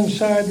living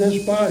inside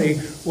this body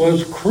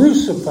was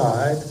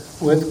crucified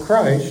with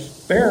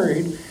Christ,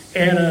 buried,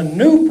 and a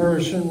new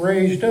person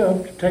raised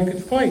up to take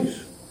its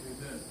place.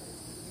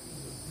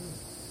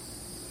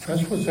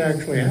 That's what's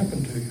actually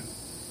happened to you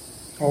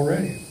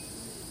already.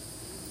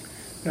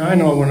 Now, I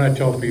know when I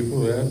tell people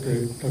that,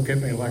 they look at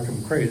me like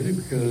I'm crazy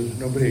because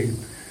nobody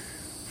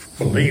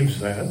believes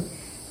that.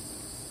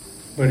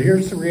 But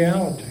here's the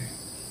reality.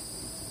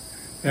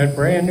 That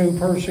brand new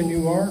person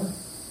you are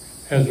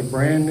has a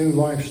brand new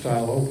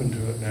lifestyle open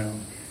to it now.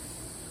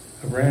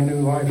 A brand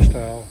new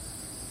lifestyle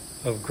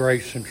of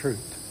grace and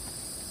truth.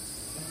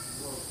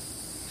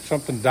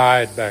 Something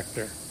died back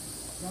there.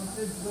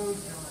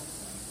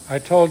 I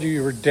told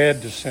you were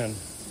dead to sin.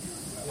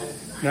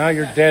 Now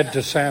you're dead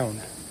to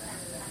sound.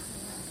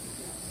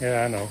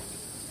 Yeah, I know.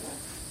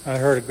 I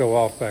heard it go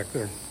off back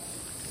there.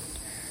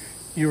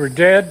 You were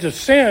dead to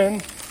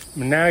sin,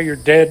 but now you're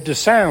dead to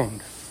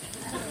sound.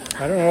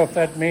 I don't know if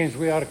that means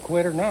we ought to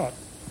quit or not.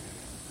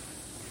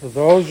 For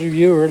those of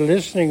you who are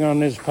listening on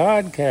this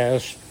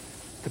podcast,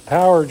 the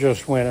power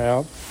just went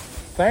out.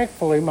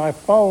 Thankfully, my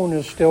phone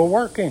is still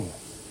working.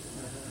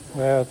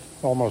 Well, it's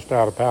almost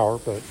out of power,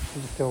 but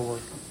it's still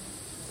working.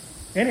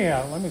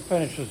 Anyhow, let me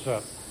finish this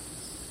up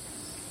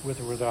with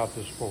or without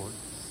this board.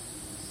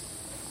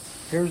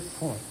 Here's the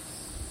point.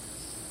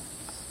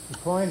 The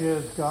point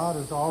is God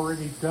has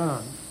already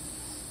done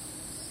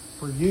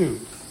for you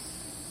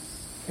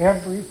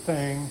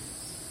everything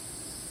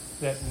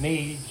that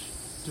needs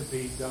to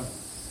be done.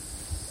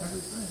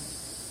 Everything.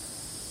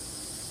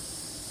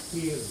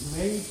 He has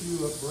made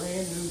you a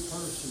brand new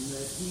person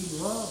that He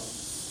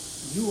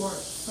loves. You are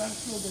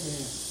special to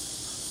Him.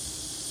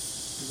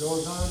 He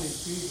goes on in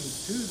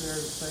Ephesians 2 there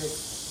to say,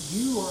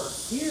 you are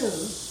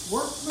His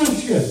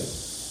workmanship.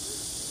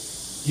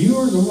 You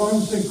are the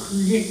ones that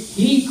create.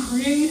 He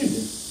created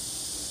it.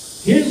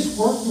 His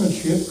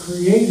workmanship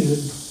created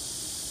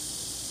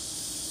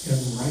in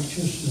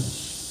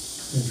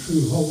righteousness and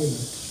true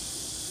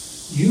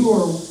holiness. You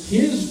are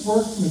His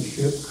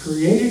workmanship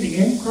created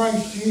in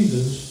Christ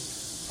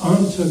Jesus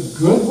unto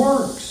good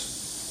works.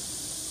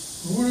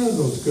 What are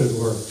those good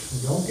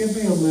works? Don't give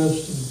me a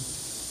list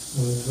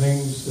of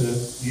things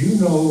that you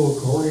know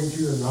according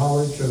to your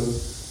knowledge of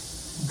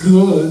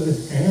good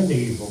and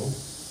evil.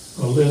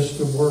 A list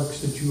of works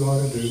that you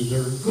ought to do.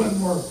 They're good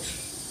works.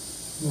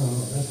 No,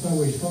 that's not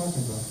what he's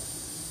talking about.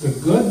 The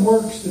good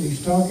works that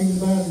he's talking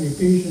about in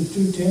Ephesians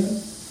 2:10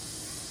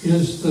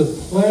 is the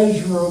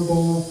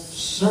pleasurable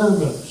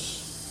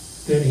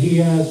service that he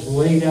has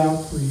laid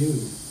out for you.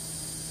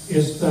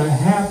 It's the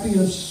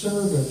happiest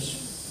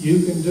service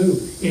you can do.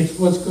 It's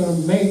what's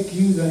going to make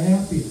you the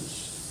happiest.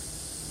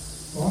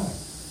 Why?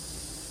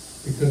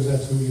 Because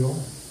that's who you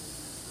are.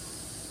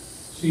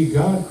 See,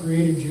 God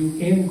created you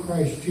in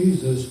Christ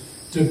Jesus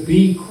to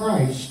be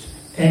Christ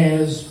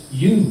as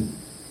you.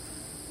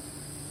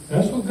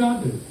 That's what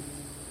God did.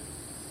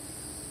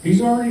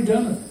 He's already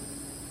done it.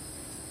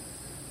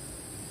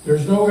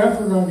 There's no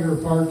effort on your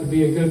part to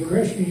be a good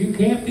Christian. You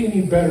can't be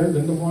any better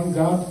than the one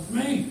God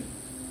made.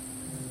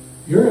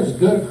 You're as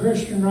good a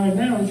Christian right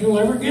now as you'll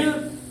ever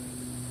get.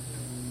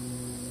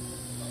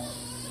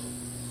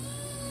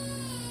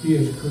 He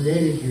has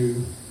created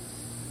you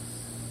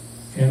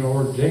and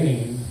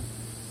ordained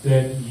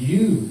that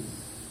you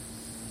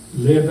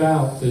live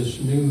out this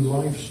new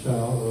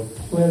lifestyle of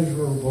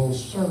pleasurable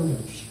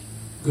service,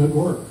 good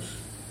works.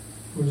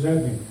 What does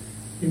that mean?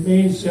 It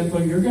means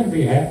simply you're going to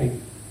be happy.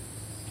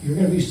 You're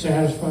going to be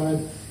satisfied.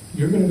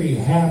 You're going to be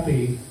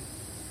happy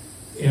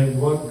in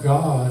what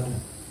God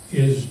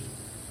is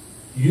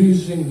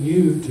using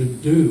you to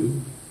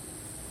do,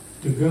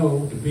 to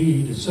go, to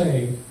be, to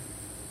say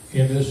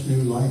in this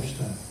new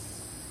lifestyle.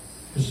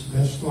 It's the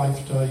best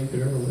lifestyle you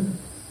could ever live.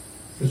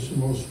 It's the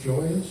most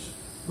joyous,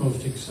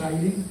 most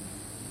exciting,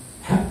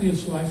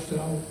 happiest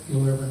lifestyle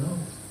you'll ever know.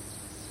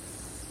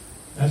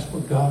 That's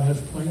what God has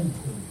planned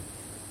for you.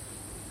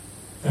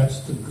 That's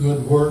the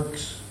good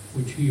works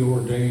which He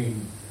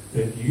ordained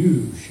that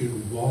you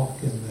should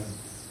walk in them.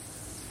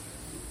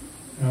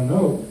 Now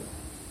note,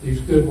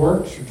 these good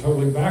works are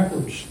totally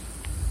backwards.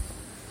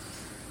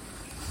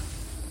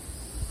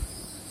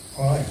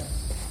 Why?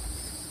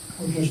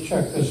 We'll just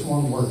check this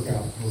one work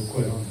out. We'll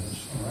quit on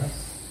this, all right?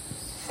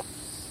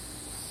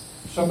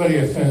 Somebody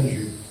offends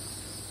you.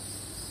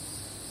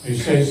 They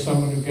say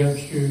something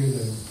against you,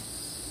 they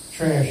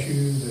trash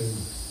you, they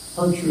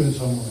hurt you in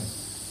some way.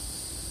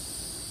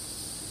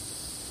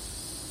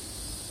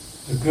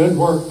 The good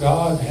work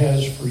God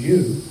has for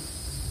you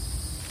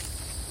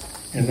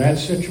in that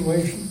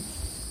situation,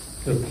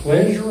 the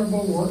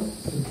pleasurable work,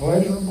 the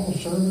pleasurable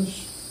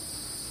service,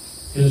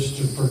 is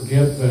to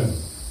forgive them.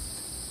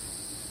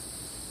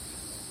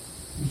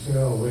 You say,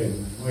 oh, wait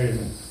a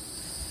minute.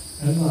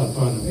 That's not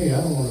fun to me. I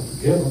don't want to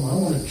forgive them. I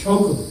want to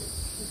choke them.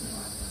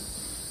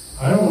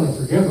 I don't want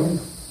to forgive them.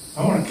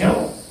 I want to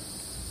kill them.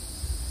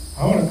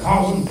 I want to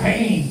cause them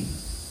pain.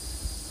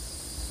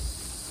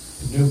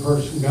 The new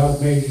person God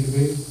made you to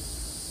be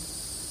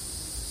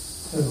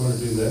doesn't want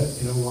to do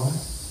that. You know why?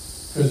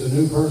 Because the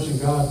new person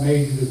God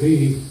made you to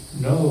be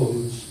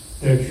knows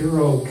that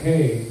you're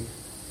okay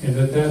and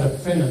that that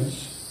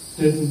offense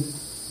didn't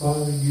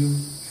bother you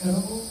at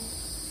all.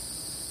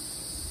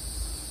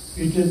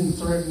 It didn't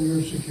threaten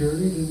your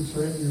security, it didn't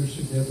threaten your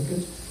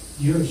significance.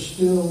 You're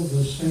still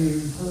the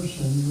same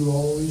person you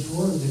always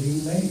were that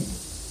He made.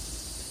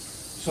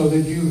 So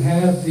that you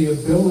have the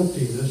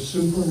ability, the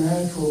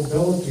supernatural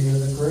ability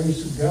and the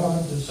grace of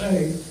God to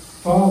say,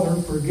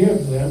 Father,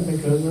 forgive them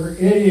because they're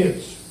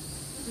idiots.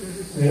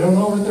 They don't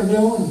know what they're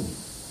doing.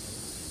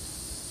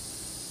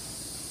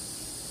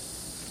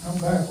 How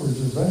backwards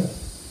is that?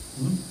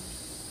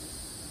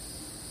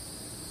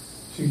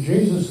 See,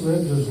 Jesus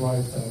lived His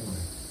life that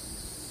way.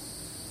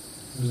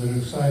 It was an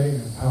exciting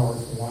and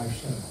powerful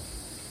lifestyle.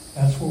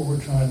 That's what we're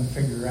trying to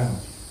figure out.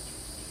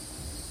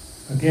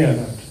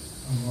 Again,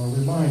 I'm going to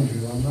remind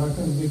you, I'm not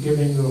going to be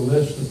giving you a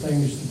list of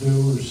things to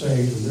do or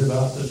say to live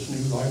out this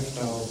new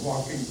lifestyle of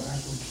walking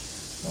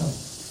backwards. No,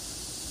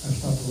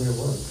 that's not the way it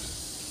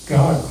works.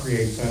 God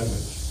creates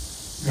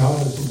habits.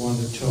 God is the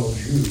one that tells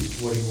you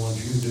what he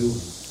wants you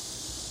doing,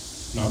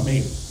 not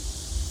me.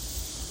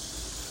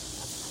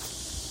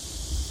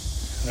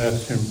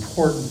 That's an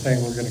important thing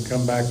we're going to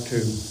come back to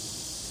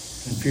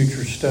in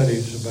future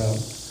studies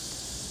about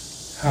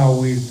how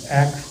we've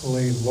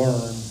actually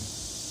learned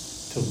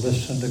to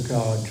listen to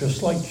God,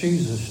 just like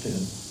Jesus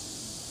did,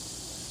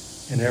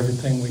 in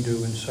everything we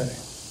do and say.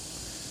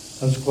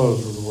 Let's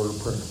close with a word of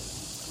prayer.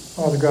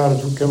 Father God,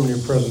 as we come in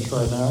your presence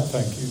right now, I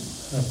thank you.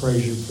 I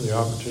praise you for the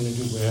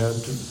opportunity we have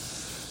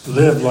to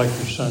live like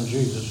your Son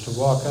Jesus, to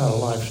walk out a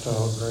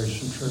lifestyle of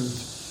grace and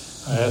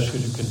truth. I ask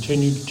you to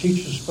continue to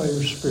teach us by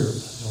your Spirit,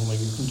 as only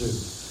you can do.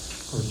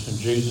 For it's in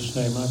Jesus'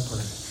 name I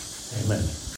pray. Amen.